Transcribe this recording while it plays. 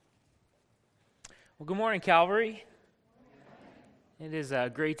Well, good morning, Calvary. It is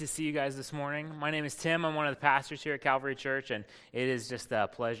great to see you guys this morning. My name is Tim. I'm one of the pastors here at Calvary Church, and it is just a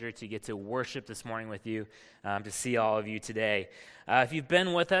pleasure to get to worship this morning with you, to see all of you today. If you've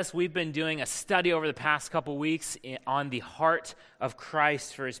been with us, we've been doing a study over the past couple weeks on the heart of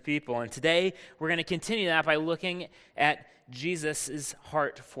Christ for his people, and today we're going to continue that by looking at Jesus'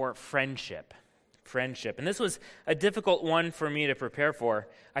 heart for friendship. And this was a difficult one for me to prepare for.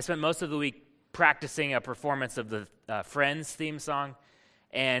 I spent most of the week practicing a performance of the Friends theme song,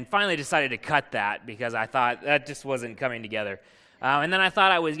 and finally decided to cut that because I thought that just wasn't coming together. And then I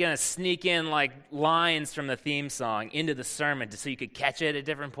thought I was going to sneak in like lines from the theme song into the sermon so you could catch it at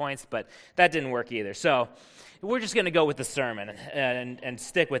different points, but that didn't work either. So we're just going to go with the sermon and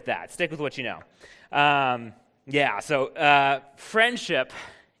stick with that. Stick with what you know. So friendship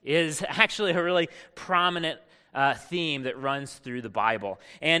is actually a really prominent theme that runs through the Bible.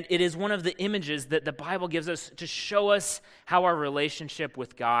 And it is one of the images that the Bible gives us to show us how our relationship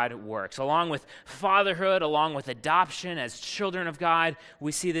with God works. Along with fatherhood, along with adoption as children of God,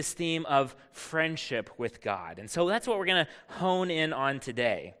 we see this theme of friendship with God. And so that's what we're going to hone in on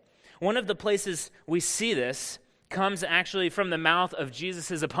today. One of the places we see this comes actually from the mouth of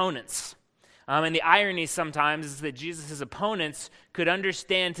Jesus' opponents. And the irony sometimes is that Jesus' opponents could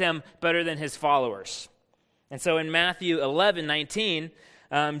understand him better than his followers. And so in Matthew 11:19,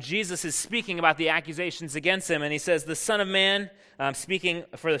 Jesus is speaking about the accusations against him, and he says, the Son of Man, speaking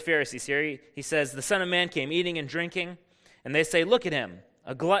for the Pharisees here, he says, the Son of Man came eating and drinking, and they say, look at him,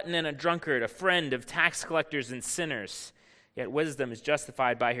 a glutton and a drunkard, a friend of tax collectors and sinners. Yet wisdom is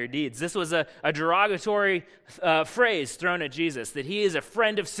justified by her deeds. This was a derogatory phrase thrown at Jesus, that he is a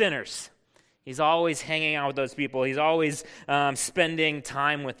friend of sinners. He's always hanging out with those people. He's always spending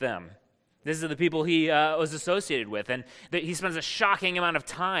time with them. These are the people he was associated with, and he spends a shocking amount of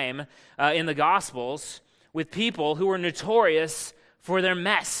time in the Gospels with people who were notorious for their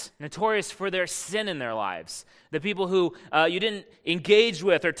mess, notorious for their sin in their lives. The people who you didn't engage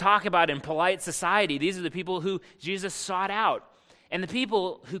with or talk about in polite society. These are the people who Jesus sought out, and the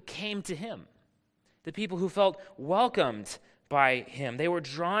people who came to him, the people who felt welcomed by him. They were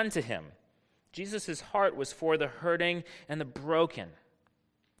drawn to him. Jesus' heart was for the hurting and the broken.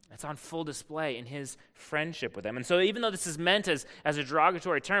 That's on full display in his friendship with them. And so even though this is meant as a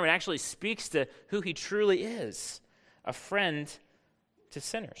derogatory term, it actually speaks to who he truly is, a friend to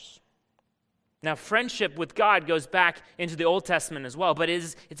sinners. Now, friendship with God goes back into the Old Testament as well, but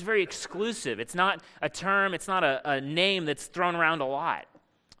it's very exclusive. It's not a term, it's not a name that's thrown around a lot.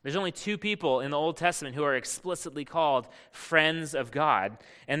 There's only two people in the Old Testament who are explicitly called friends of God,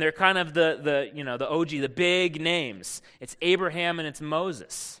 and they're kind of the OG, the big names. It's Abraham and it's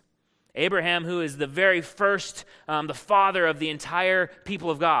Moses. Abraham, who is the very first, the father of the entire people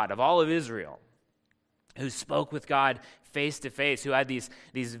of God, of all of Israel, who spoke with God face to face, who had these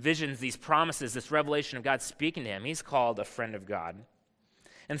visions, these promises, this revelation of God speaking to him. He's called a friend of God.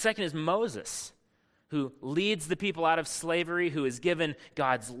 And second is Moses, who leads the people out of slavery, who is given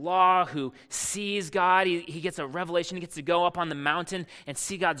God's law, who sees God. He gets a revelation. He gets to go up on the mountain and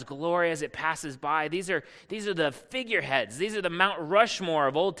see God's glory as it passes by. These are the figureheads. These are the Mount Rushmore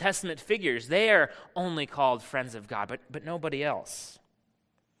of Old Testament figures. They are only called friends of God, but nobody else.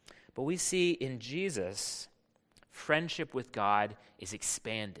 But we see in Jesus, friendship with God is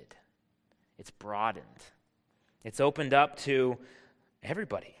expanded. It's broadened. It's opened up to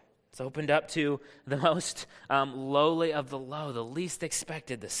everybody. It's opened up to the most lowly of the low, the least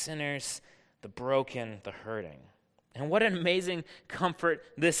expected, the sinners, the broken, the hurting. And what an amazing comfort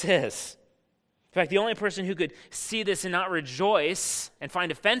this is. In fact, the only person who could see this and not rejoice and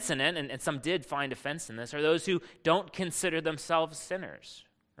find offense in it, and some did find offense in this, are those who don't consider themselves sinners,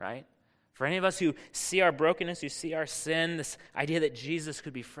 right? For any of us who see our brokenness, who see our sin, this idea that Jesus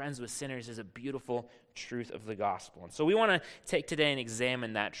could be friends with sinners is a beautiful truth of the gospel. And so we want to take today and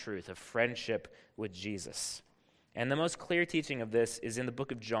examine that truth of friendship with Jesus. And the most clear teaching of this is in the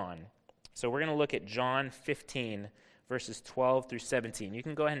book of John. So we're going to look at John 15, verses 12 through 17. You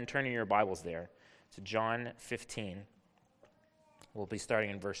can go ahead and turn in your Bibles there to John 15. We'll be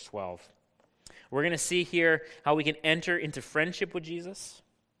starting in verse 12. We're going to see here how we can enter into friendship with Jesus.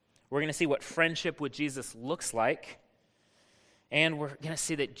 We're going to see what friendship with Jesus looks like. And we're going to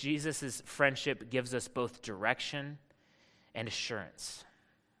see that Jesus' friendship gives us both direction and assurance.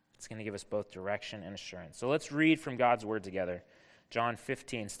 It's going to give us both direction and assurance. So let's read from God's word together. John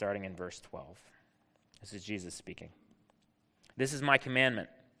 15, starting in verse 12. This is Jesus speaking. This is my commandment,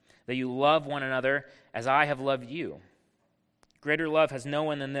 that you love one another as I have loved you. Greater love has no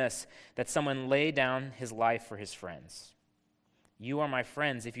one than this, that someone lay down his life for his friends. You are my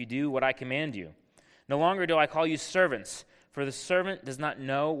friends if you do what I command you. No longer do I call you servants, for the servant does not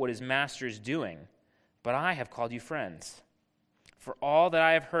know what his master is doing, but I have called you friends. For all that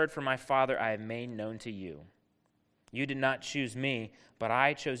I have heard from my Father I have made known to you. You did not choose me, but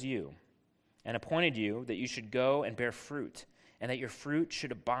I chose you, and appointed you that you should go and bear fruit, and that your fruit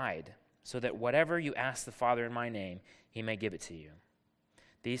should abide, so that whatever you ask the Father in my name, he may give it to you.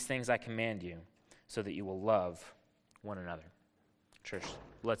 These things I command you, so that you will love one another. Church,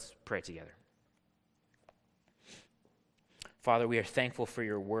 let's pray together. Father, we are thankful for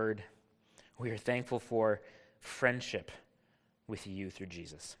your word. We are thankful for friendship with you through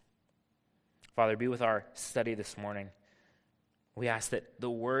Jesus. Father, be with our study this morning. We ask that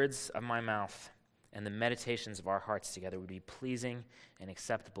the words of my mouth and the meditations of our hearts together would be pleasing and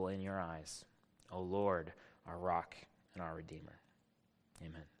acceptable in your eyes, O Lord, our rock and our Redeemer.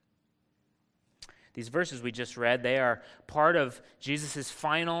 Amen. These verses we just read, they are part of Jesus'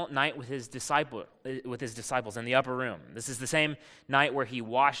 final night with his disciples in the upper room. This is the same night where he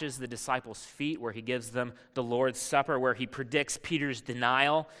washes the disciples' feet, where he gives them the Lord's Supper, where he predicts Peter's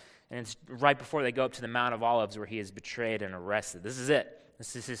denial, and it's right before they go up to the Mount of Olives where he is betrayed and arrested. This is it.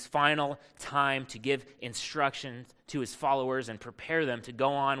 This is his final time to give instruction to his followers and prepare them to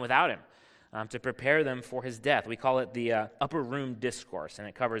go on without him. To prepare them for his death. We call it the Upper Room Discourse, and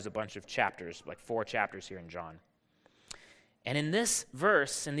it covers a bunch of chapters, like 4 chapters here in John. And in this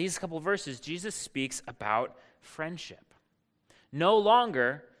verse, in these couple of verses, Jesus speaks about friendship. No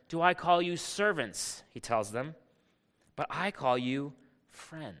longer do I call you servants, he tells them, but I call you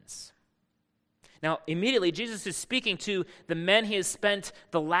friends. Now, immediately, Jesus is speaking to the men he has spent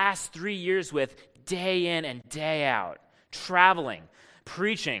the last 3 years with, day in and day out, traveling,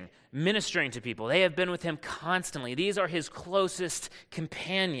 preaching, ministering to people. They have been with him constantly. These are his closest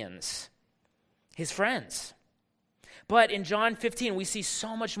companions, his friends. But in John 15, we see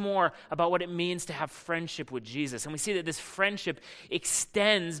so much more about what it means to have friendship with Jesus. And we see that this friendship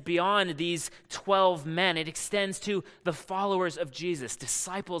extends beyond these 12 men. It extends to the followers of Jesus,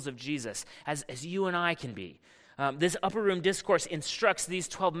 disciples of Jesus, as you and I can be. This upper room discourse instructs these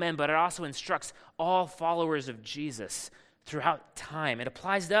 12 men, but it also instructs all followers of Jesus throughout time. It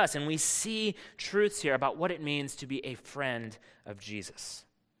applies to us, and we see truths here about what it means to be a friend of Jesus.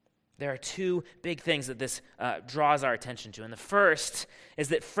 There are 2 big things that this draws our attention to. And the first is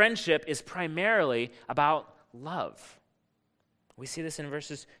that friendship is primarily about love. We see this in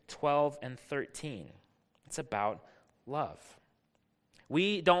verses 12 and 13. It's about love.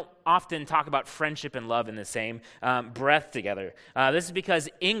 We don't often talk about friendship and love in the same breath together. This is because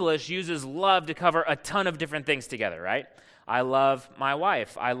English uses love to cover a ton of different things together, right? I love my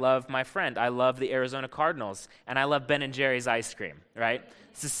wife. I love my friend. I love the Arizona Cardinals. And I love Ben & Jerry's ice cream, right?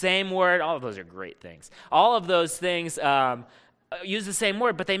 It's the same word. All of those are great things. All of those things use the same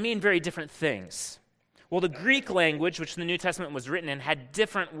word, but they mean very different things. Well, the Greek language, which the New Testament was written in, had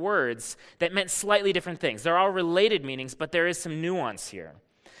different words that meant slightly different things. They're all related meanings, but there is some nuance here.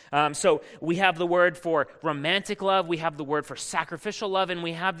 So we have the word for romantic love, we have the word for sacrificial love, and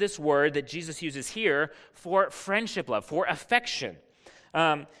we have this word that Jesus uses here for friendship love, for affection.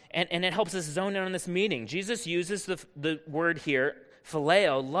 And it helps us zone in on this meaning. Jesus uses the word here,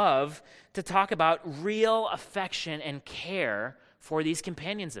 phileo, love, to talk about real affection and care for these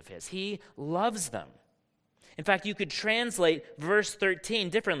companions of his. He loves them. In fact, you could translate verse 13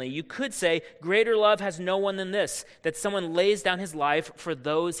 differently. You could say, greater love has no one than this, that someone lays down his life for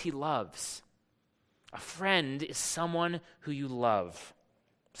those he loves. A friend is someone who you love,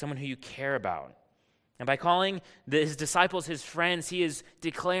 someone who you care about. And by calling his disciples his friends, he is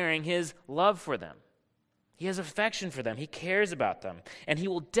declaring his love for them. He has affection for them. He cares about them. And he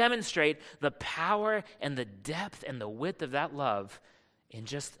will demonstrate the power and the depth and the width of that love in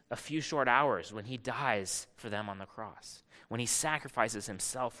just a few short hours when he dies for them on the cross, when he sacrifices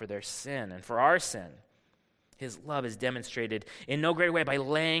himself for their sin and for our sin. His love is demonstrated in no greater way by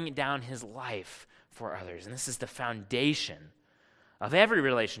laying down his life for others. And this is the foundation of every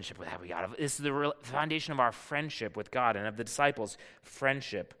relationship we have with God. This is the foundation of our friendship with God and of the disciples'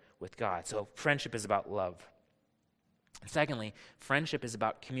 friendship with God. So friendship is about love. Secondly, friendship is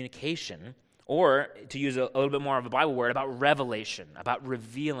about communication, or to use a little bit more of a Bible word, about revelation, about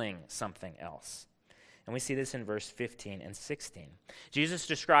revealing something else. And we see this in verse 15 and 16. Jesus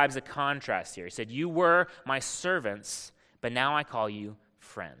describes a contrast here. He said, "You were my servants, but now I call you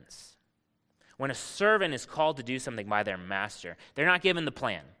friends." When a servant is called to do something by their master, they're not given the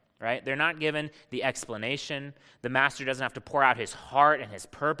plan, right? They're not given the explanation. The master doesn't have to pour out his heart and his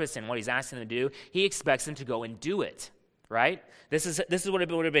purpose and what he's asking them to do. He expects them to go and do it, right? This is what it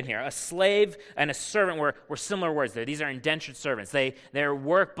would have been here. A slave and a servant were similar words there. These are indentured servants. Their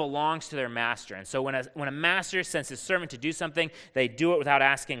work belongs to their master. And so when a master sends his servant to do something, they do it without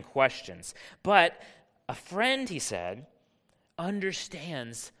asking questions. But a friend, he said,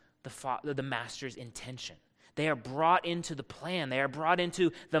 understands the master's intention. They are brought into the plan. They are brought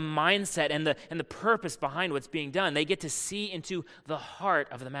into the mindset and the purpose behind what's being done. They get to see into the heart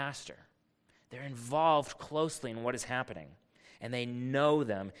of the master. They're involved closely in what is happening, and they know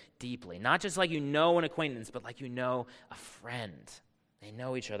them deeply. Not just like you know an acquaintance, but like you know a friend. They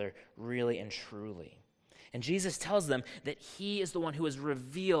know each other really and truly. And Jesus tells them that he is the one who has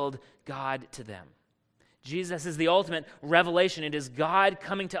revealed God to them. Jesus is the ultimate revelation. It is God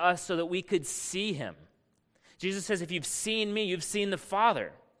coming to us so that we could see him. Jesus says, if you've seen me, you've seen the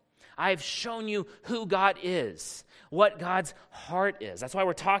Father. I have shown you who God is, what God's heart is. That's why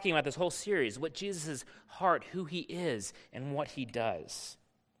we're talking about this whole series, what Jesus' heart, who he is, and what he does.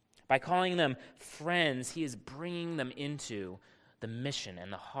 By calling them friends, he is bringing them into the mission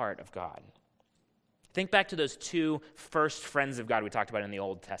and the heart of God. Think back to those two first friends of God we talked about in the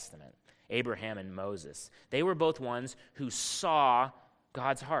Old Testament, Abraham and Moses. They were both ones who saw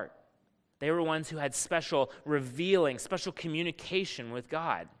God's heart. They were ones who had special revealing, special communication with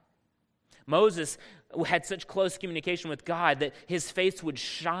God. Moses had such close communication with God that his face would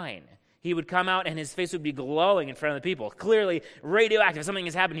shine. He would come out and his face would be glowing in front of the people. Clearly radioactive. Something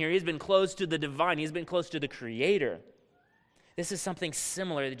has happened here. He's been close to the divine. He's been close to the Creator. This is something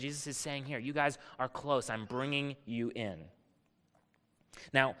similar that Jesus is saying here. You guys are close. I'm bringing you in.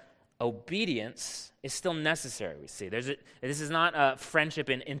 Now, obedience is still necessary, we see. This is not a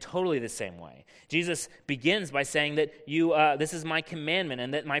friendship in totally the same way. Jesus begins by saying that this is my commandment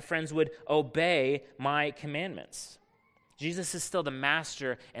and that my friends would obey my commandments. Jesus is still the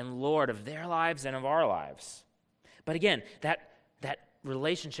master and Lord of their lives and of our lives. But again, that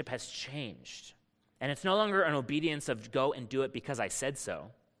relationship has changed. And it's no longer an obedience of go and do it because I said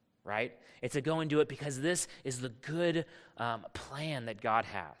so, right? It's a go and do it because this is the good plan that God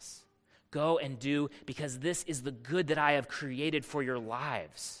has. Go and do because this is the good that I have created for your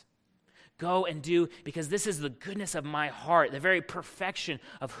lives. Go and do because this is the goodness of my heart, the very perfection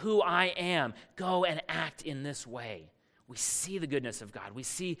of who I am. Go and act in this way. We see the goodness of God. We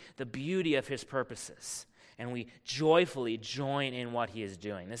see the beauty of his purposes. And we joyfully join in what he is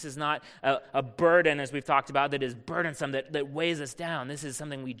doing. This is not a burden, as we've talked about, that is burdensome, that weighs us down. This is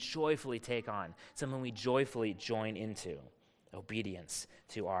something we joyfully take on, something we joyfully join into. Obedience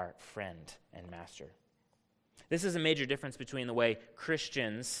to our friend and master. This is a major difference between the way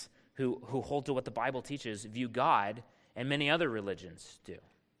Christians who hold to what the Bible teaches view God and many other religions do.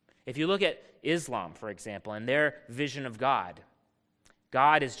 If you look at Islam, for example, and their vision of God,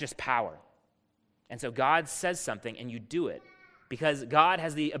 God is just power. And so God says something and you do it because God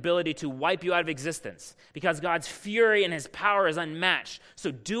has the ability to wipe you out of existence, because God's fury and his power is unmatched.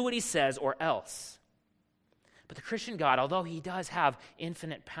 So do what he says or else. But the Christian God, although he does have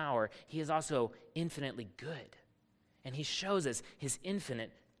infinite power, he is also infinitely good. And he shows us his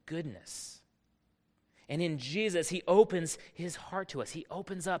infinite goodness. And in Jesus, he opens his heart to us. He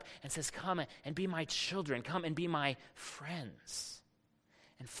opens up and says, come and be my children. Come and be my friends.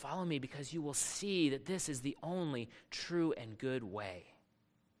 And follow me because you will see that this is the only true and good way.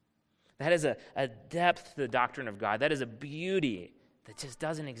 That is a depth to the doctrine of God. That is a beauty that just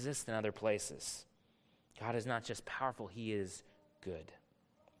doesn't exist in other places. God is not just powerful, he is good.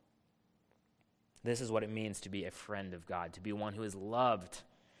 This is what it means to be a friend of God, to be one who is loved,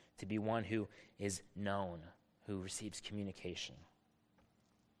 to be one who is known, who receives communication.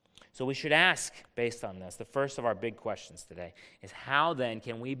 So we should ask, based on this, the first of our big questions today is how then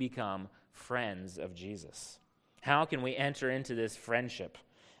can we become friends of Jesus? How can we enter into this friendship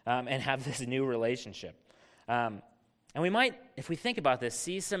and have this new relationship? And we might, if we think about this,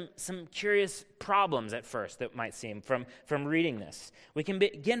 see some curious problems at first that might seem from reading this. We can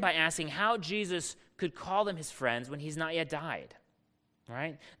begin by asking how Jesus could call them his friends when he's not yet died,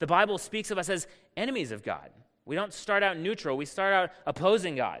 right? The Bible speaks of us as enemies of God. We don't start out neutral. We start out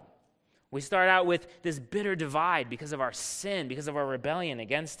opposing God. We start out with this bitter divide because of our sin, because of our rebellion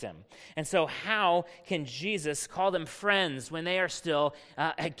against him. And so how can Jesus call them friends when they are still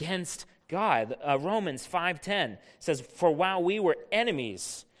against God? Romans 5:10 says, "For while we were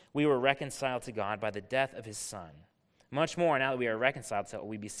enemies, we were reconciled to God by the death of his Son. Much more, now that we are reconciled, shall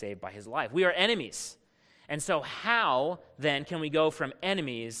we be saved by his life." We are enemies. And so how, then, can we go from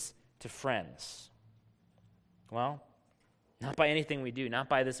enemies to friends? Well, not by anything we do, not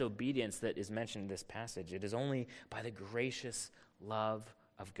by this obedience that is mentioned in this passage. It is only by the gracious love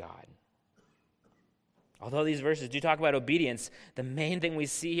of God. Although these verses do talk about obedience, the main thing we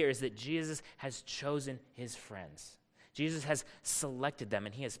see here is that Jesus has chosen his friends. Jesus has selected them,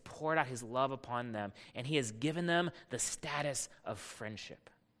 and he has poured out his love upon them, and he has given them the status of friendship.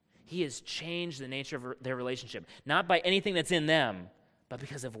 He has changed the nature of their relationship, not by anything that's in them, but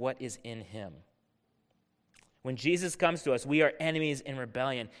because of what is in him. When Jesus comes to us, we are enemies in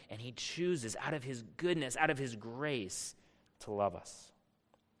rebellion, and he chooses out of his goodness, out of his grace, to love us.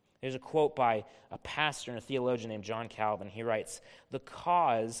 There's a quote by a pastor and a theologian named John Calvin. He writes, "The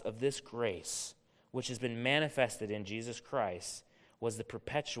cause of this grace, which has been manifested in Jesus Christ, was the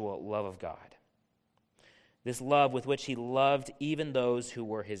perpetual love of God. This love with which he loved even those who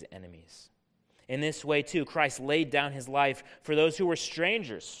were his enemies. In this way, too, Christ laid down his life for those who were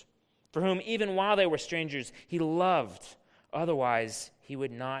strangers, for whom even while they were strangers, he loved. Otherwise, he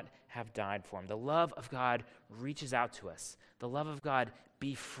would not have died for them." The love of God reaches out to us. The love of God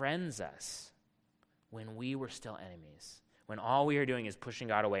befriends us when we were still enemies. When all we are doing is pushing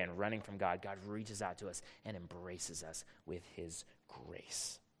God away and running from God, God reaches out to us and embraces us with his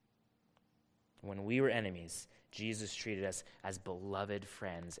grace. When we were enemies, Jesus treated us as beloved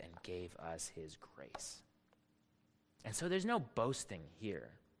friends and gave us his grace. And so there's no boasting here,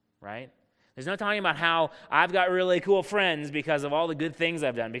 right? There's no talking about how I've got really cool friends because of all the good things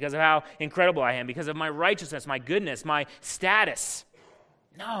I've done, because of how incredible I am, because of my righteousness, my goodness, my status.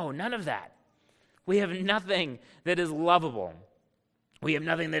 No, none of that. We have nothing that is lovable. We have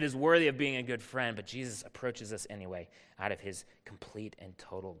nothing that is worthy of being a good friend, but Jesus approaches us anyway out of his complete and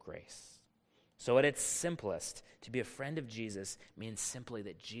total grace. So at its simplest, to be a friend of Jesus means simply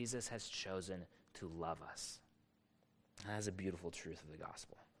that Jesus has chosen to love us. That is a beautiful truth of the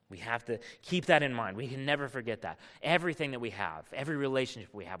gospel. We have to keep that in mind. We can never forget that. Everything that we have, every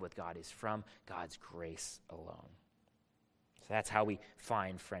relationship we have with God is from God's grace alone. So that's how we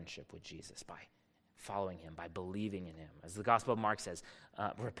find friendship with Jesus, by following him, by believing in him. As the Gospel of Mark says,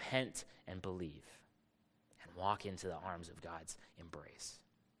 repent and believe and walk into the arms of God's embrace.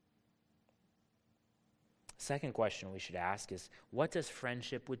 Second question we should ask is, what does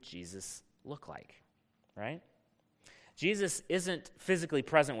friendship with Jesus look like, right? Jesus isn't physically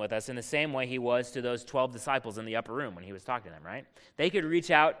present with us in the same way he was to those 12 disciples in the upper room when he was talking to them, right? They could reach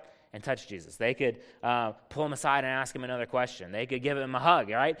out and touch Jesus. They could pull him aside and ask him another question. They could give him a hug,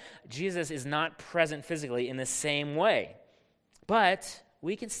 right? Jesus is not present physically in the same way. But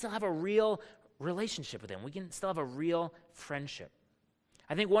we can still have a real relationship with him. We can still have a real friendship.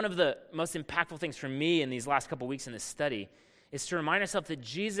 I think one of the most impactful things for me in these last couple weeks in this study is to remind ourselves that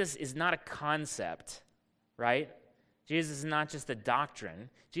Jesus is not a concept, right? Jesus is not just a doctrine.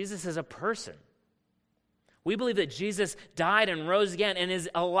 Jesus is a person. We believe that Jesus died and rose again and is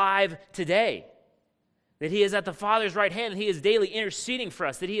alive today. That he is at the Father's right hand, and he is daily interceding for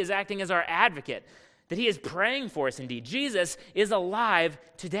us, that he is acting as our advocate, that he is praying for us indeed. Jesus is alive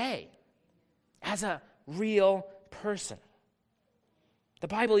today as a real person. The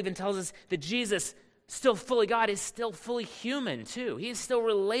Bible even tells us that Jesus, still fully God, is still fully human too. He is still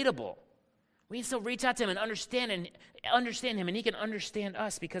relatable. We can still reach out to him and understand him, and he can understand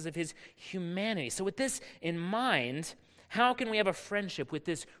us because of his humanity. So with this in mind, how can we have a friendship with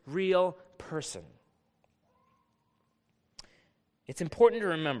this real person? It's important to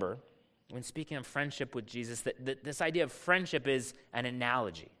remember, when speaking of friendship with Jesus, that this idea of friendship is an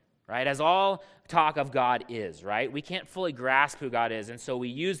analogy, right? As all talk of God is, right? We can't fully grasp who God is, and so we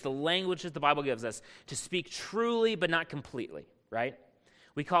use the language that the Bible gives us to speak truly but not completely, right?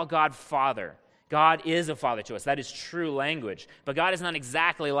 We call God Father. God is a father to us. That is true language. But God is not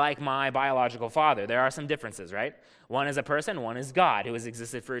exactly like my biological father. There are some differences, right? One is a person, one is God, who has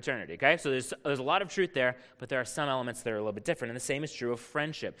existed for eternity, okay? So there's a lot of truth there, but there are some elements that are a little bit different, and the same is true of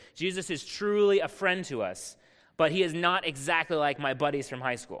friendship. Jesus is truly a friend to us, but he is not exactly like my buddies from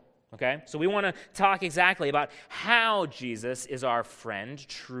high school, okay? So we want to talk exactly about how Jesus is our friend,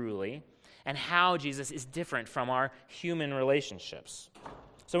 truly, and how Jesus is different from our human relationships.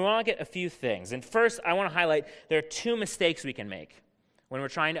 So we want to get a few things. And first, I want to highlight there are two mistakes we can make when we're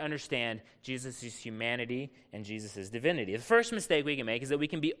trying to understand Jesus' humanity and Jesus' divinity. The first mistake we can make is that we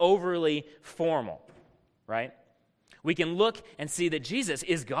can be overly formal, right? We can look and see that Jesus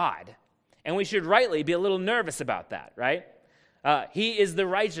is God, and we should rightly be a little nervous about that, right? He is the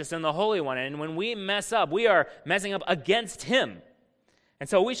righteous and the Holy One, and when we mess up, we are messing up against him. And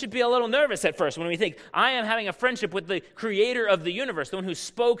so we should be a little nervous at first when we think, I am having a friendship with the creator of the universe, the one who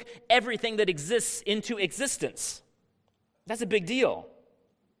spoke everything that exists into existence. That's a big deal.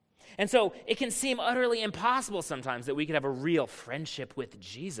 And so it can seem utterly impossible sometimes that we could have a real friendship with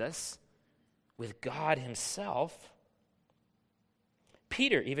Jesus, with God himself.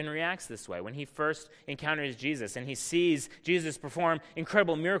 Peter even reacts this way when he first encounters Jesus and he sees Jesus perform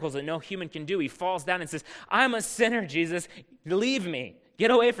incredible miracles that no human can do. He falls down and says, I'm a sinner, Jesus. Leave me. Get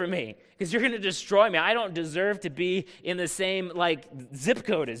away from me because you're going to destroy me. I don't deserve to be in the same zip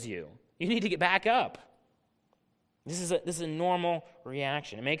code as you. You need to get back up. This is a normal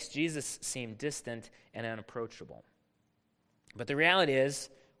reaction. It makes Jesus seem distant and unapproachable. But the reality is,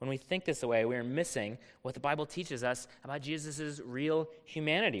 when we think this way, we are missing what the Bible teaches us about Jesus' real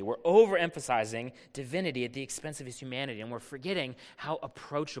humanity. We're overemphasizing divinity at the expense of his humanity, and we're forgetting how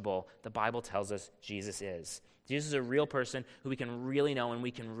approachable the Bible tells us Jesus is. Jesus is a real person who we can really know and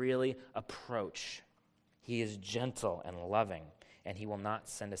we can really approach. He is gentle and loving, and he will not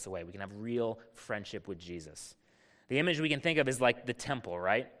send us away. We can have real friendship with Jesus. The image we can think of is like the temple,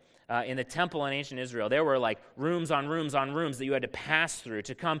 right? In the temple in ancient Israel, there were like rooms on rooms on rooms that you had to pass through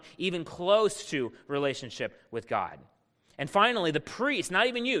to come even close to relationship with God. And finally, the priest, not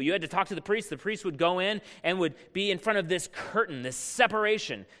even you had to talk to the priest. The priest would go in and would be in front of this curtain, this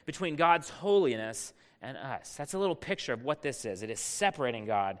separation between God's holiness and us. That's a little picture of what this is. It is separating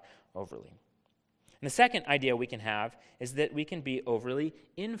God overly. And the second idea we can have is that we can be overly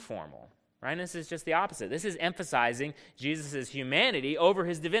informal. Right? And this is just the opposite. This is emphasizing Jesus' humanity over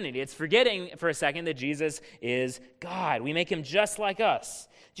his divinity. It's forgetting for a second that Jesus is God. We make him just like us.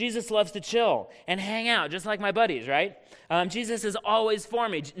 Jesus loves to chill and hang out just like my buddies, right? Jesus is always for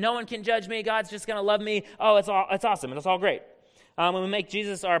me. No one can judge me. God's just going to love me. Oh, it's awesome. It's all great. When we make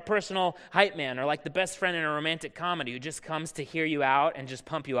Jesus our personal hype man or like the best friend in a romantic comedy who just comes to hear you out and just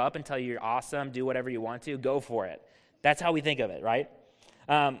pump you up and tell you you're awesome, do whatever you want to, go for it. That's how we think of it, right?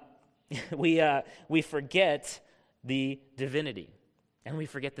 We forget the divinity, and we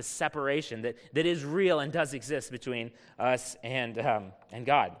forget the separation that is real and does exist between us and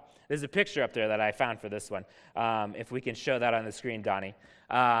God. There's a picture up there that I found for this one. If we can show that on the screen, Donnie.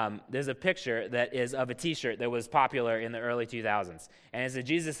 There's a picture that is of a T-shirt that was popular in the early 2000s, and it said,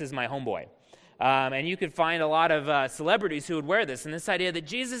 Jesus is my homeboy. And you could find a lot of celebrities who would wear this, and this idea that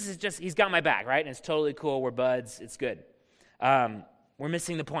Jesus is he's got my back, right? And it's totally cool. We're buds. It's good. We're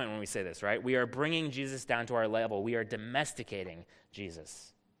missing the point when we say this, right? We are bringing Jesus down to our level. We are domesticating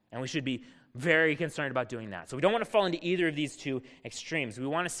Jesus. And we should be very concerned about doing that. So we don't want to fall into either of these two extremes. We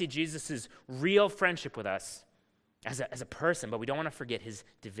want to see Jesus' real friendship with us as a person, but we don't want to forget his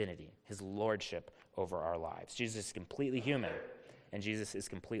divinity, his lordship over our lives. Jesus is completely human, and Jesus is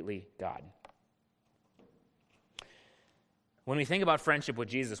completely God. When we think about friendship with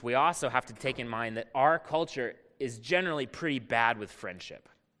Jesus, we also have to take in mind that our culture is generally pretty bad with friendship.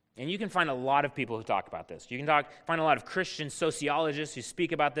 And you can find a lot of people who talk about this. You can find a lot of Christian sociologists who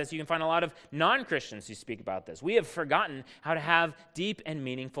speak about this. You can find a lot of non-Christians who speak about this. We have forgotten how to have deep and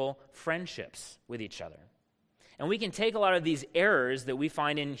meaningful friendships with each other. And we can take a lot of these errors that we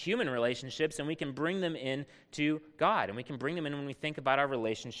find in human relationships and we can bring them into God. And we can bring them in when we think about our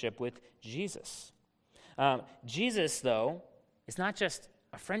relationship with Jesus. Jesus, though, is not just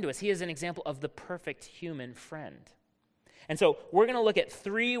a friend to us. He is an example of the perfect human friend. And so we're going to look at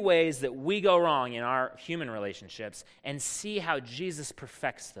 3 ways that we go wrong in our human relationships and see how Jesus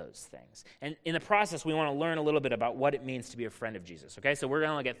perfects those things. And in the process, we want to learn a little bit about what it means to be a friend of Jesus. Okay, so we're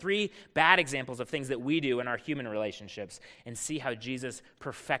going to look at 3 bad examples of things that we do in our human relationships and see how Jesus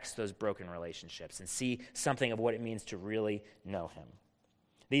perfects those broken relationships and see something of what it means to really know him.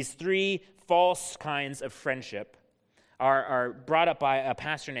 These 3 false kinds of friendship are brought up by a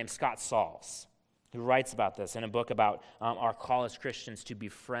pastor named Scott Sauls, who writes about this in a book about our call as Christians to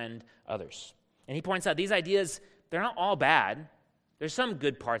befriend others. And he points out these ideas, they're not all bad. There's some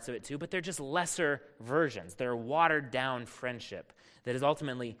good parts of it too, but they're just lesser versions. They're watered down friendship that is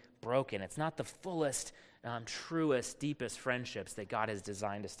ultimately broken. It's not the fullest, truest, deepest friendships that God has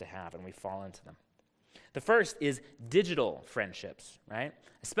designed us to have, and we fall into them. The first is digital friendships, right?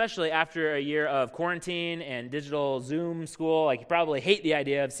 Especially after a year of quarantine and digital Zoom school. Like, you probably hate the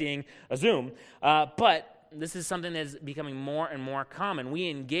idea of seeing a Zoom, but this is something that's becoming more and more common. We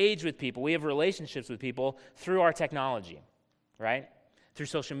engage with people. We have relationships with people through our technology, right? Through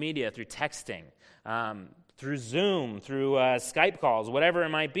social media, through texting, through Zoom, through Skype calls, whatever it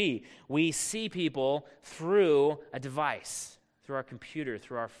might be. We see people through a device, through our computer,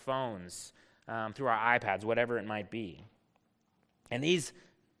 through our phones, through our iPads, whatever it might be. And these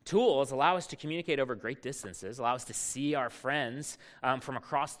tools allow us to communicate over great distances, allow us to see our friends from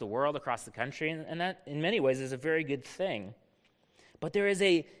across the world, across the country, and that in many ways is a very good thing. But there is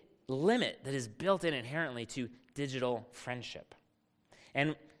a limit that is built in inherently to digital friendship.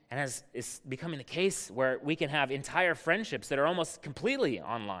 And And as is becoming the case where we can have entire friendships that are almost completely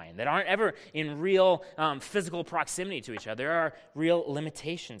online, that aren't ever in real physical proximity to each other, there are real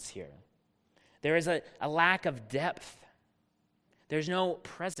limitations here. There is a lack of depth. There's no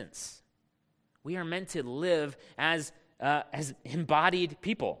presence. We are meant to live as embodied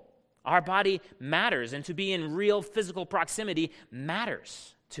people. Our body matters, and to be in real physical proximity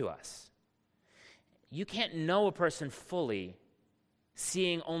matters to us. You can't know a person fully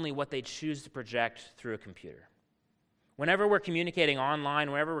seeing only what they choose to project through a computer. Whenever we're communicating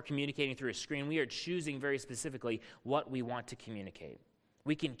online, whenever we're communicating through a screen, we are choosing very specifically what we want to communicate.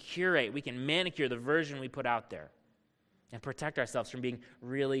 We can curate, we can manicure the version we put out there and protect ourselves from being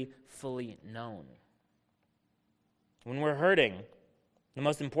really fully known. When we're hurting, the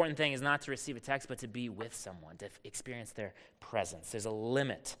most important thing is not to receive a text, but to be with someone, to experience their presence. There's a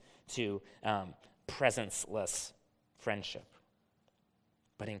limit to presence-less friendship.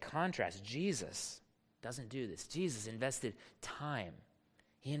 But in contrast, Jesus doesn't do this. Jesus invested time.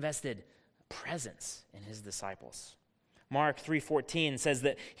 He invested presence in his disciples. Mark 3:14 says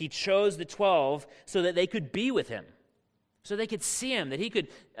that he chose the 12 so that they could be with him, so they could see him, that he could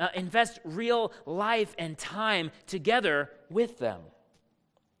invest real life and time together with them.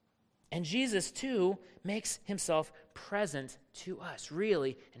 And Jesus, too, makes himself present to us,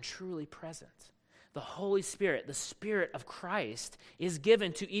 really and truly present. The Holy Spirit, the Spirit of Christ, is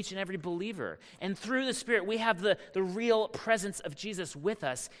given to each and every believer. And through the Spirit, we have the real presence of Jesus with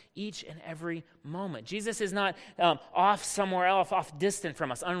us each and every moment. Jesus is not off somewhere else, off distant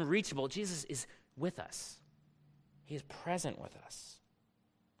from us, unreachable. Jesus is with us. He is present with us.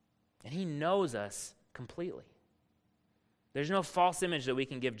 And he knows us completely. There's no false image that we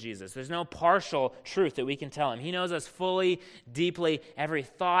can give Jesus. There's no partial truth that we can tell him. He knows us fully, deeply, every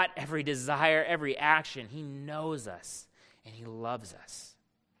thought, every desire, every action. He knows us, and he loves us.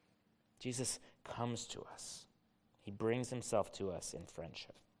 Jesus comes to us. He brings himself to us in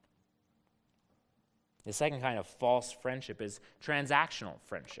friendship. The second kind of false friendship is transactional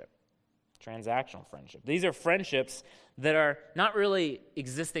friendship. Transactional friendship. These are friendships that are not really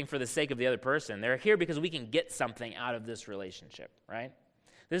existing for the sake of the other person. They're here because we can get something out of this relationship, right?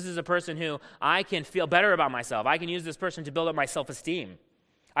 This is a person who I can feel better about myself. I can use this person to build up my self-esteem.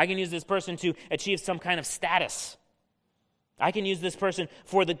 I can use this person to achieve some kind of status. I can use this person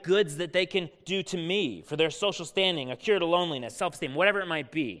for the goods that they can do to me, for their social standing, a cure to loneliness, self-esteem, whatever it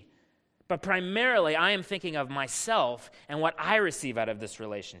might be. But primarily, I am thinking of myself and what I receive out of this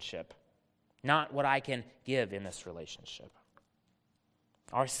relationship, not what I can give in this relationship.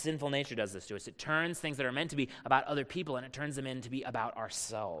 Our sinful nature does this to us. It turns things that are meant to be about other people and it turns them into be about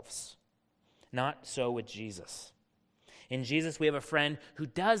ourselves. Not so with Jesus. In Jesus, we have a friend who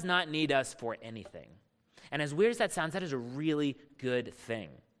does not need us for anything. And as weird as that sounds, that is a really good thing.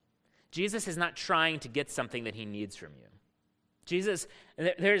 Jesus is not trying to get something that he needs from you. Jesus,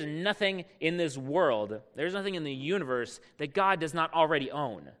 there's nothing in this world, there's nothing in the universe that God does not already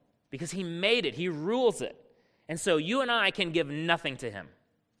own. Because he made it, he rules it. And so you and I can give nothing to him.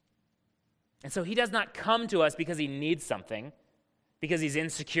 And so he does not come to us because he needs something, because he's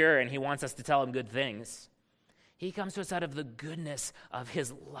insecure and he wants us to tell him good things. He comes to us out of the goodness of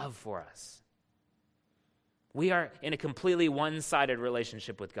his love for us. We are in a completely one-sided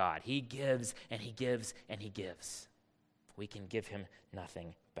relationship with God. He gives and he gives and he gives. We can give him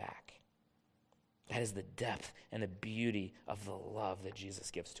nothing back. That is the depth and the beauty of the love that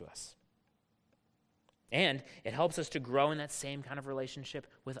Jesus gives to us. And it helps us to grow in that same kind of relationship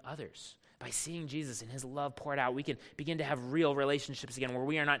with others. By seeing Jesus and his love poured out, we can begin to have real relationships again where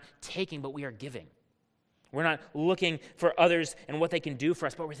we are not taking, but we are giving. We're not looking for others and what they can do for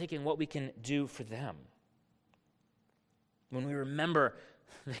us, but we're thinking what we can do for them. When we remember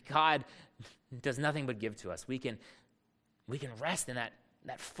that God does nothing but give to us, we can rest in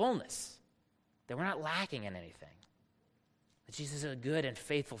that fullness, that we're not lacking in anything. That Jesus is a good and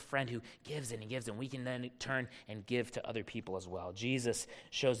faithful friend who gives and he gives, and we can then turn and give to other people as well. Jesus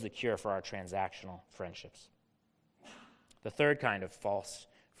shows the cure for our transactional friendships. The third kind of false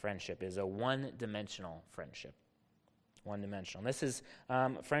friendship is a one-dimensional friendship. One-dimensional. This is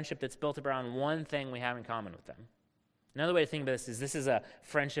a friendship that's built around one thing we have in common with them. Another way to think about this is a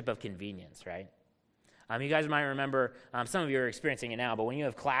friendship of convenience, right? You guys might remember, some of you are experiencing it now, but when you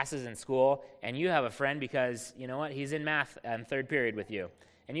have classes in school and you have a friend because, you know what, he's in math third period with you,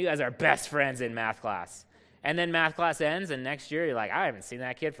 and you guys are best friends in math class. And then math class ends, and next year you're like, I haven't seen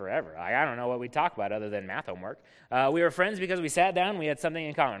that kid forever. Like, I don't know what we talk about other than math homework. We were friends because we sat down, we had something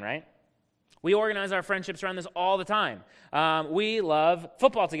in common, right? We organize our friendships around this all the time. We love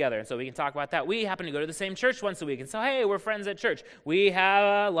football together, and so we can talk about that. We happen to go to the same church once a week, and so, hey, we're friends at church. We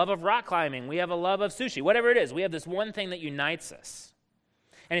have a love of rock climbing. We have a love of sushi. Whatever it is, we have this one thing that unites us.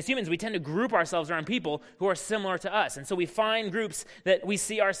 And as humans, we tend to group ourselves around people who are similar to us. And so we find groups that we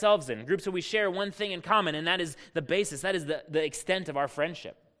see ourselves in, groups where we share one thing in common, and that is the basis, that is the extent of our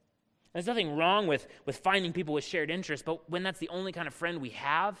friendship. There's nothing wrong with finding people with shared interests, but when that's the only kind of friend we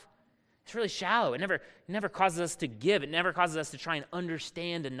have, it's really shallow. It never causes us to give. It never causes us to try and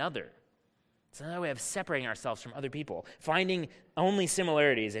understand another. It's another way of separating ourselves from other people, finding only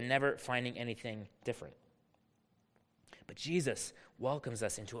similarities and never finding anything different. But Jesus welcomes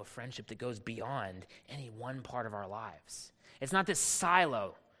us into a friendship that goes beyond any one part of our lives. It's not this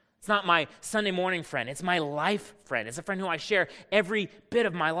silo. It's not my Sunday morning friend. It's my life friend. It's a friend who I share every bit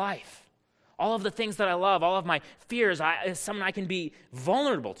of my life. All of the things that I love, all of my fears, is someone I can be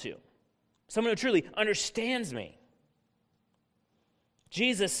vulnerable to. Someone who truly understands me.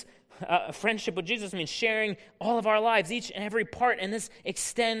 Friendship with Jesus means sharing all of our lives, each and every part, and this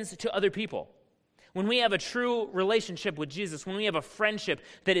extends to other people. When we have a true relationship with Jesus, when we have a friendship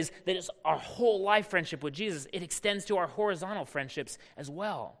that is our whole life friendship with Jesus, it extends to our horizontal friendships as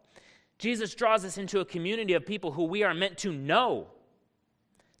well. Jesus draws us into a community of people who we are meant to know.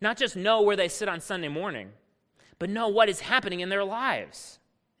 Not just know where they sit on Sunday morning, but know what is happening in their lives.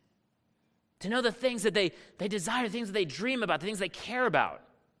 To know the things that they desire, the things that they dream about, the things they care about.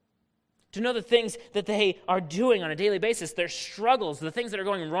 To know the things that they are doing on a daily basis, their struggles, the things that are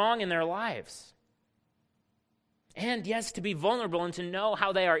going wrong in their lives. And yes, to be vulnerable and to know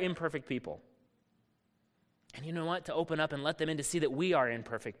how they are imperfect people. And you know what? To open up and let them in to see that we are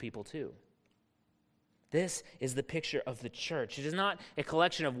imperfect people too. This is the picture of the church. It is not a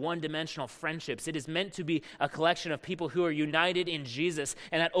collection of one-dimensional friendships. It is meant to be a collection of people who are united in Jesus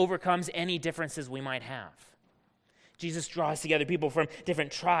and that overcomes any differences we might have. Jesus draws together people from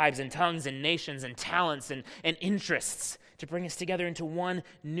different tribes and tongues and nations and talents and interests to bring us together into one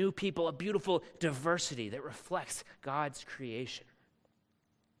new people, a beautiful diversity that reflects God's creation.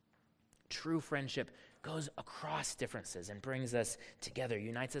 True friendship goes across differences and brings us together,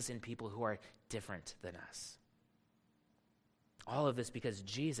 unites us in people who are different than us. All of this because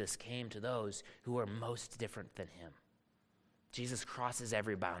Jesus came to those who are most different than him. Jesus crosses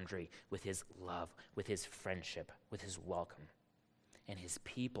every boundary with his love, with his friendship, with his welcome. And his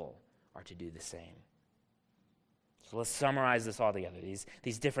people are to do the same. So let's summarize this all together,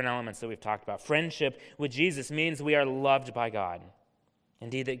 these different elements that we've talked about. Friendship with Jesus means we are loved by God.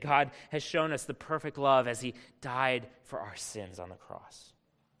 Indeed, that God has shown us the perfect love as he died for our sins on the cross.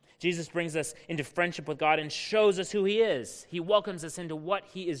 Jesus brings us into friendship with God and shows us who he is. He welcomes us into what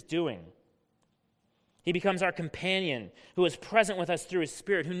he is doing. He becomes our companion who is present with us through his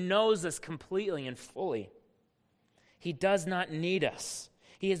Spirit, who knows us completely and fully. He does not need us.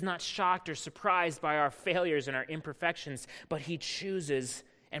 He is not shocked or surprised by our failures and our imperfections, but he chooses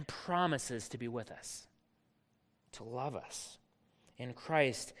and promises to be with us, to love us. In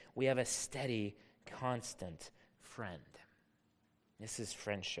Christ, we have a steady, constant friend. This is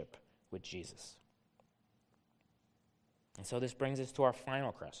friendship with Jesus. And so this brings us to our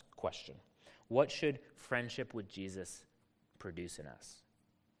final question. What should friendship with Jesus produce in us?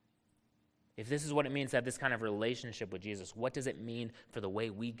 If this is what it means to have this kind of relationship with Jesus, what does it mean for the way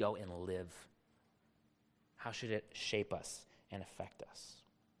we go and live? How should it shape us and affect us?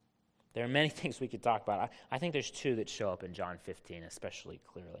 There are many things we could talk about. I think there's two that show up in John 15 especially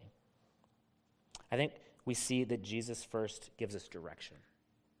clearly. I think we see that Jesus first gives us direction.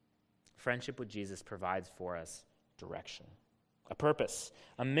 Friendship with Jesus provides for us direction, a purpose,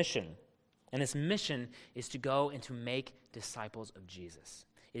 a mission. And this mission is to go and to make disciples of Jesus.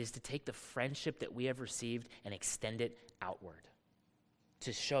 It is to take the friendship that we have received and extend it outward,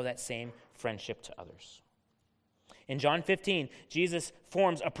 to show that same friendship to others. In John 15, Jesus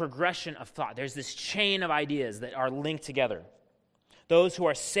forms a progression of thought. There's this chain of ideas that are linked together. Those who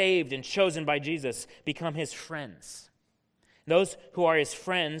are saved and chosen by Jesus become his friends. Those who are his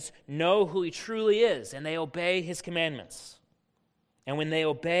friends know who he truly is, and they obey his commandments. And when they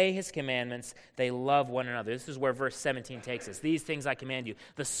obey his commandments, they love one another. This is where verse 17 takes us. These things I command you.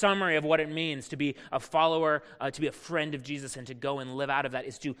 The summary of what it means to be a follower, to be a friend of Jesus, and to go and live out of that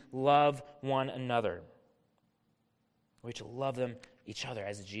is to love one another. We're to love each other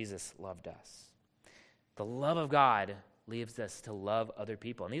as Jesus loved us. The love of God leads us to love other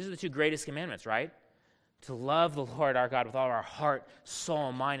people. And these are the two greatest commandments, right? To love the Lord our God with all our heart,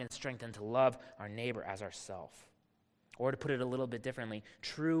 soul, mind, and strength, and to love our neighbor as ourselves. Or to put it a little bit differently,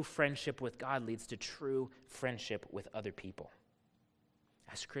 true friendship with God leads to true friendship with other people.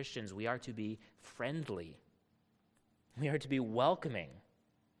 As Christians, we are to be friendly. We are to be welcoming,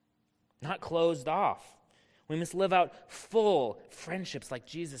 not closed off. We must live out full friendships like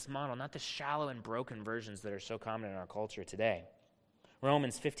Jesus modeled, not the shallow and broken versions that are so common in our culture today.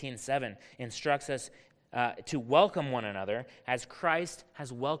 Romans 15:7 instructs us to welcome one another as Christ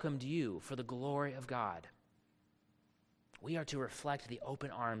has welcomed you for the glory of God. We are to reflect the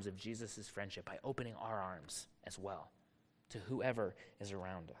open arms of Jesus' friendship by opening our arms as well to whoever is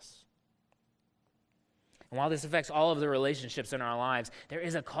around us. And while this affects all of the relationships in our lives, there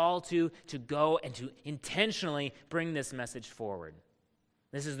is a call to go and to intentionally bring this message forward.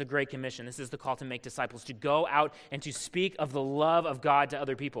 This is the Great Commission. This is the call to make disciples, to go out and to speak of the love of God to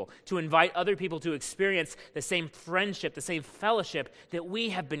other people, to invite other people to experience the same friendship, the same fellowship that we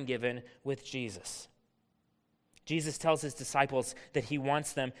have been given with Jesus. Jesus tells his disciples that he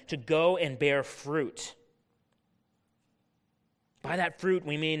wants them to go and bear fruit. By that fruit,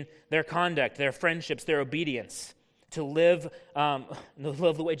 we mean their conduct, their friendships, their obedience, to live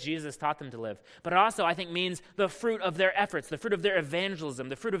the way Jesus taught them to live. But it also, I think, means the fruit of their efforts, the fruit of their evangelism,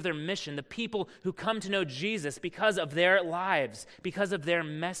 the fruit of their mission, the people who come to know Jesus because of their lives, because of their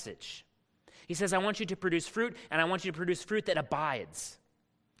message. He says, I want you to produce fruit, and I want you to produce fruit that abides,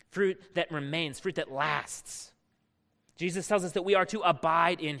 fruit that remains, fruit that lasts. Jesus tells us that we are to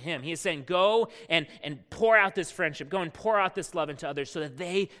abide in him. He is saying, go and pour out this friendship, go and pour out this love into others so that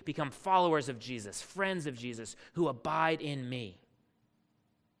they become followers of Jesus, friends of Jesus, who abide in me.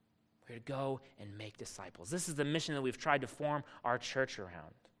 We're to go and make disciples. This is the mission that we've tried to form our church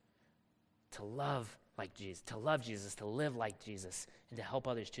around. To love like Jesus, to love Jesus, to live like Jesus, and to help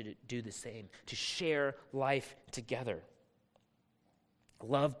others to do the same, to share life together.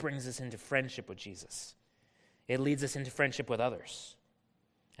 Love brings us into friendship with Jesus. It leads us into friendship with others.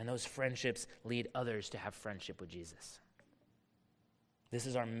 And those friendships lead others to have friendship with Jesus. This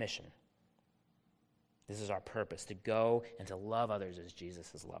is our mission. This is our purpose, to go and to love others as Jesus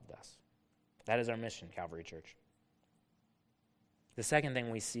has loved us. That is our mission, Calvary Church. The second thing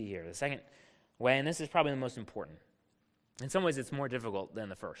we see here, the second way, and this is probably the most important, in some ways it's more difficult than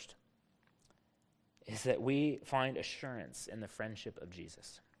the first, is that we find assurance in the friendship of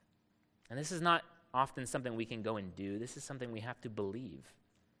Jesus. And this is not often something we can go and do. This is something we have to believe.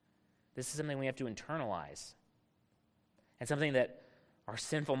 This is something we have to internalize. And something that our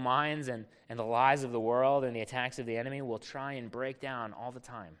sinful minds and the lies of the world and the attacks of the enemy will try and break down all the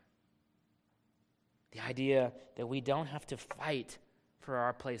time. The idea that we don't have to fight for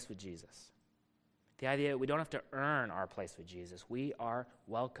our place with Jesus. The idea that we don't have to earn our place with Jesus. We are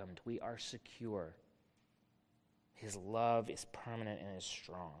welcomed. We are secure. His love is permanent and is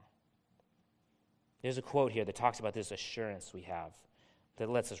strong. There's a quote here that talks about this assurance we have that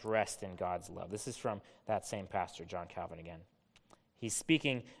lets us rest in God's love. This is from that same pastor, John Calvin, again. He's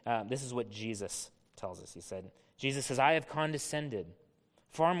speaking, this is what Jesus tells us. He said, Jesus says, I have condescended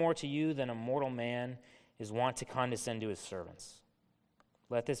far more to you than a mortal man is wont to condescend to his servants.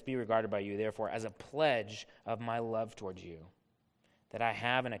 Let this be regarded by you, therefore, as a pledge of my love towards you, that I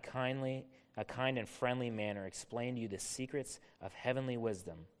have in a kind and friendly manner explained to you the secrets of heavenly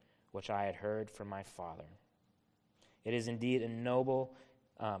wisdom, which I had heard from my Father. It is indeed a noble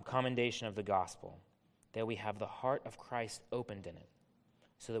commendation of the gospel that we have the heart of Christ opened in it,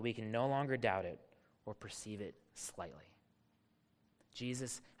 so that we can no longer doubt it or perceive it slightly.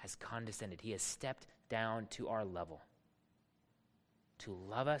 Jesus has condescended. He has stepped down to our level. To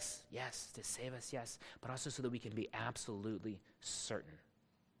love us, yes. To save us, yes. But also so that we can be absolutely certain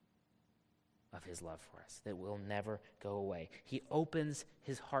of his love for us, that will never go away. He opens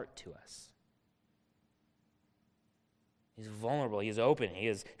his heart to us. He's vulnerable, he is open, he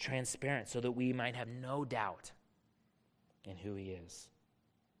is transparent, so that we might have no doubt in who he is.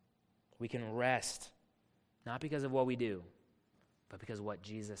 We can rest, not because of what we do, but because of what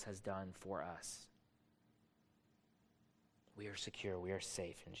Jesus has done for us. We are secure, we are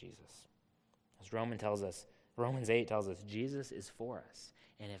safe in Jesus. As Romans 8 tells us, Jesus is for us.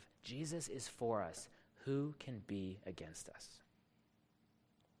 And if Jesus is for us, who can be against us?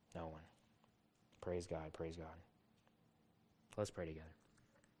 No one. Praise God, praise God. Let's pray together.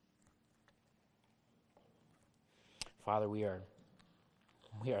 Father, we are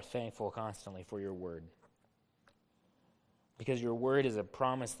thankful constantly for your word. Because your word is a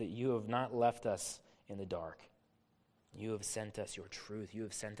promise that you have not left us in the dark. You have sent us your truth. You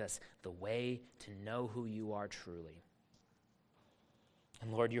have sent us the way to know who you are truly.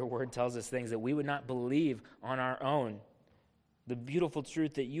 And Lord, your word tells us things that we would not believe on our own. The beautiful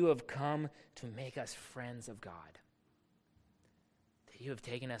truth that you have come to make us friends of God. That you have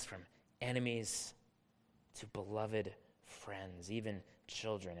taken us from enemies to beloved friends, even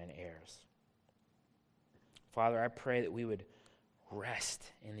children and heirs. Father, I pray that we would rest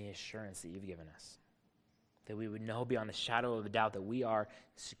in the assurance that you've given us, that we would know beyond the shadow of a doubt that we are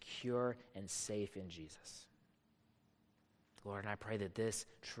secure and safe in Jesus. Lord, and I pray that this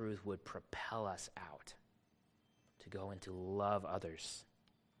truth would propel us out to go and to love others,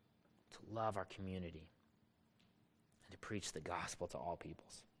 to love our community, and to preach the gospel to all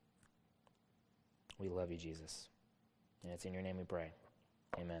peoples. We love you, Jesus. And it's in your name we pray.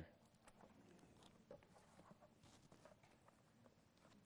 Amen.